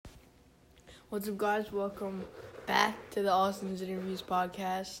What's up, guys? Welcome back to the Austin's Interviews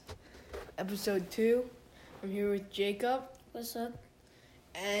podcast, episode 2. I'm here with Jacob. What's up?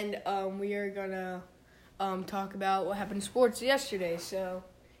 And we are gonna talk about what happened in sports yesterday. So,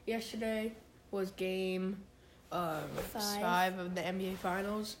 yesterday was game 5 of the NBA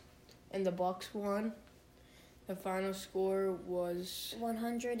Finals, and the Bucks won. The final score was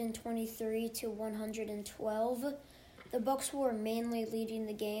 123 to 112. The Bucks were mainly leading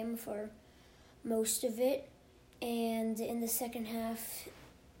the game for most of it, and in the second half,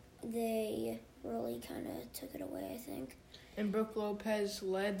 they really kind of took it away, I think. And Brook Lopez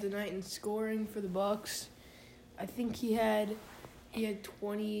led the night in scoring for the Bucks. I think he had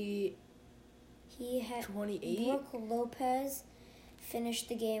 20. He had 28. Brook Lopez finished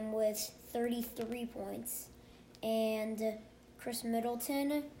the game with 33 points, and Chris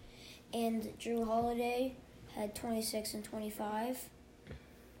Middleton and Drew Holiday had 26 and 25.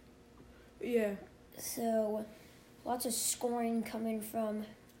 Yeah. So, lots of scoring coming from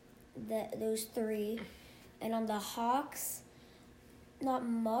those three. And on the Hawks, not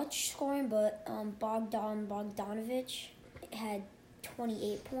much scoring, but Bogdan Bogdanovic had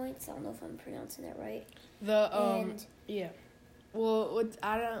 28 points. I don't know if I'm pronouncing that right. Yeah. Well,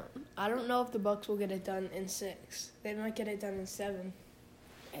 I don't know if the Bucks will get it done in 6. They might get it done in 7.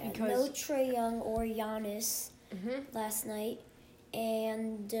 No Trae Young or Giannis last night.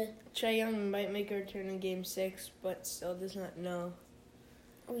 And Trae Young might make a return in Game 6, but still does not know.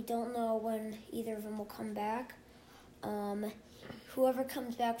 We don't know when either of them will come back. Whoever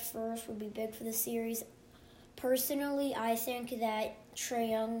comes back first will be big for the series. Personally, I think that Trae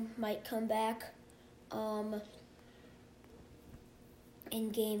Young might come back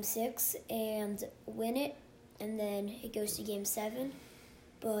in Game 6 and win it, and then it goes to Game 7.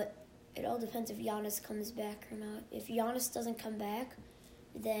 But it all depends if Giannis comes back or not. If Giannis doesn't come back,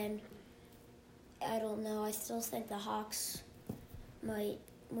 then I don't know. I still think the Hawks might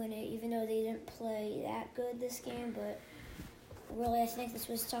win it, even though they didn't play that good this game. But really, I think this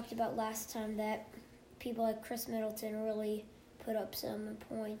was talked about last time, that people like Chris Middleton really put up some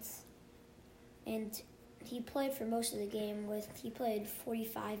points. And he played for most of the game. He played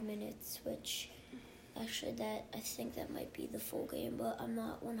 45 minutes, which actually I think that might be the full game, but I'm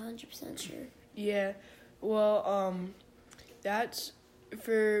not 100% sure. Yeah. Well, that's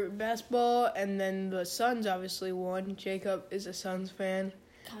for basketball, and then the Suns obviously won. Jacob is a Suns fan.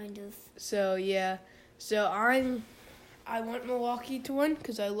 Kind of. So, yeah. So, I want Milwaukee to win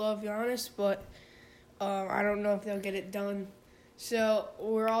because I love Giannis, but I don't know if they'll get it done. So,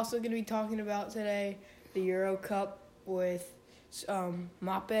 we're also going to be talking about today the Euro Cup with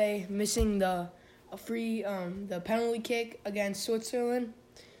Mappe missing the penalty kick against Switzerland,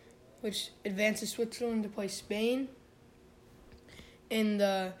 which advances Switzerland to play Spain in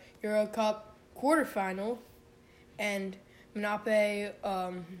the Euro Cup quarterfinal, and Mappe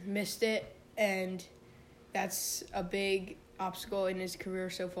missed it, and that's a big obstacle in his career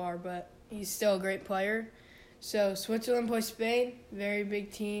so far, but he's still a great player. So Switzerland plays Spain, very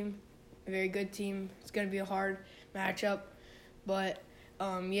big team, very good team. It's going to be a hard matchup, but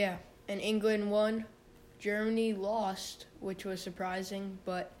yeah. And England won. Germany lost, which was surprising,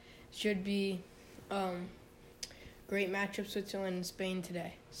 but should be great matchup, Switzerland and Spain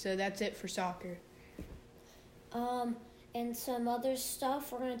today. So that's it for soccer. And some other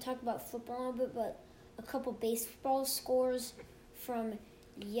stuff. We're going to talk about football a little bit, but a couple baseball scores from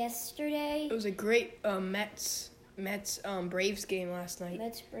yesterday. It was a great Mets Braves game last night.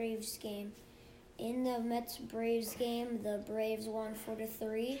 Mets-Braves game. In the Mets-Braves game, the Braves won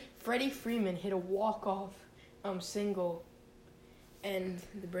 4-3. Freddie Freeman hit a walk-off single, and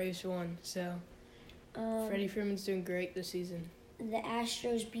the Braves won. So Freddie Freeman's doing great this season. The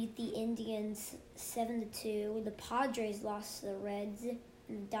Astros beat the Indians 7-2. The Padres lost to the Reds. And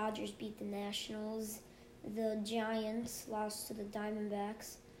the Dodgers beat the Nationals. The Giants lost to the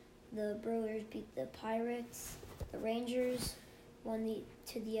Diamondbacks. The Brewers beat the Pirates. The Rangers won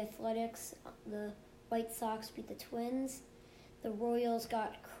to the Athletics. The White Sox beat the Twins. The Royals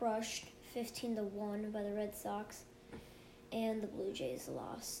got crushed 15-1 by the Red Sox. And the Blue Jays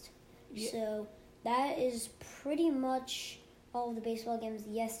lost. Yeah. So that is pretty much all of the baseball games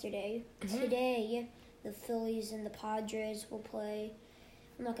yesterday. Today, the Phillies and the Padres will play.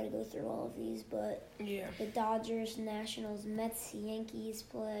 I'm not going to go through all of these, but yeah. The Dodgers, Nationals, Mets, Yankees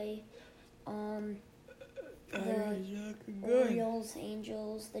play. The Orioles,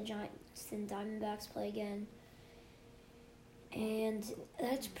 Angels, the Giants, and Diamondbacks play again. And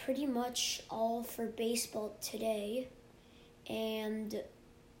that's pretty much all for baseball today. And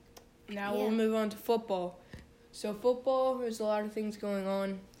now we'll move on to football. So football, there's a lot of things going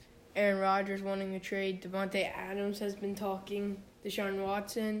on. Aaron Rodgers wanting a trade. Devontae Adams has been talking. Deshaun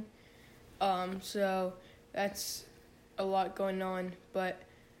Watson. So that's a lot going on. But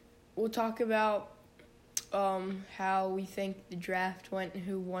we'll talk about how we think the draft went and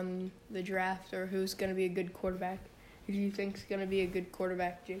who won the draft or who's going to be a good quarterback. Who do you think is going to be a good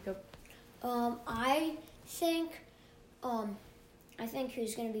quarterback, Jacob? I think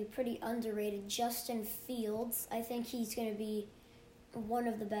who's going to be pretty underrated, Justin Fields. I think he's going to be one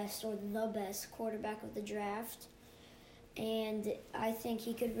of the best or the best quarterback of the draft. And I think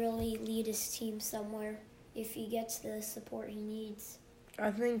he could really lead his team somewhere if he gets the support he needs.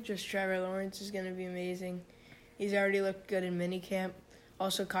 I think just Trevor Lawrence is going to be amazing. He's already looked good in minicamp.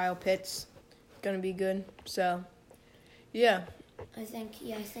 Also, Kyle Pitts is going to be good. So, yeah. I think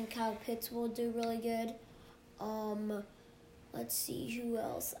Kyle Pitts will do really good. Let's see, who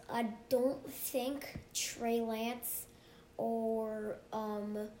else? I don't think Trey Lance or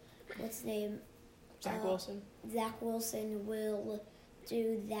what's his name? Zach Wilson. Zach Wilson will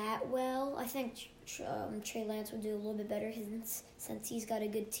do that well. I think Trey Lance will do a little bit better since he's got a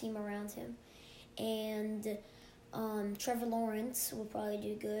good team around him. And Trevor Lawrence will probably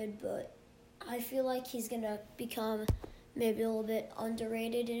do good, but I feel like he's going to become maybe a little bit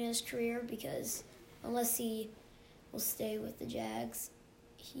underrated in his career because unless he will stay with the Jags,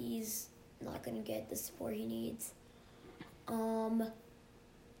 he's not going to get the support he needs.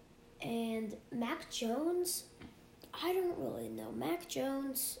 And Mac Jones, I don't really know. Mac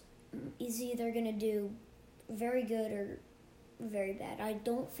Jones is either going to do very good or very bad. I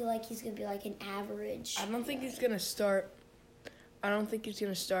don't feel like he's going to be like an average. I don't think he's going to start. But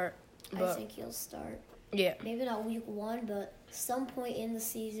I think he'll start. Yeah. Maybe not week 1, but some point in the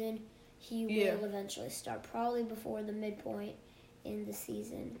season, he will eventually start. Probably before the midpoint in the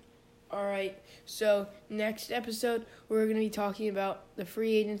season. All right, so next episode, we're going to be talking about the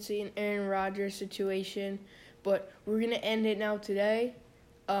free agency and Aaron Rodgers situation, but we're going to end it now today.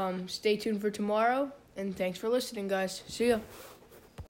 Stay tuned for tomorrow, and thanks for listening, guys. See ya.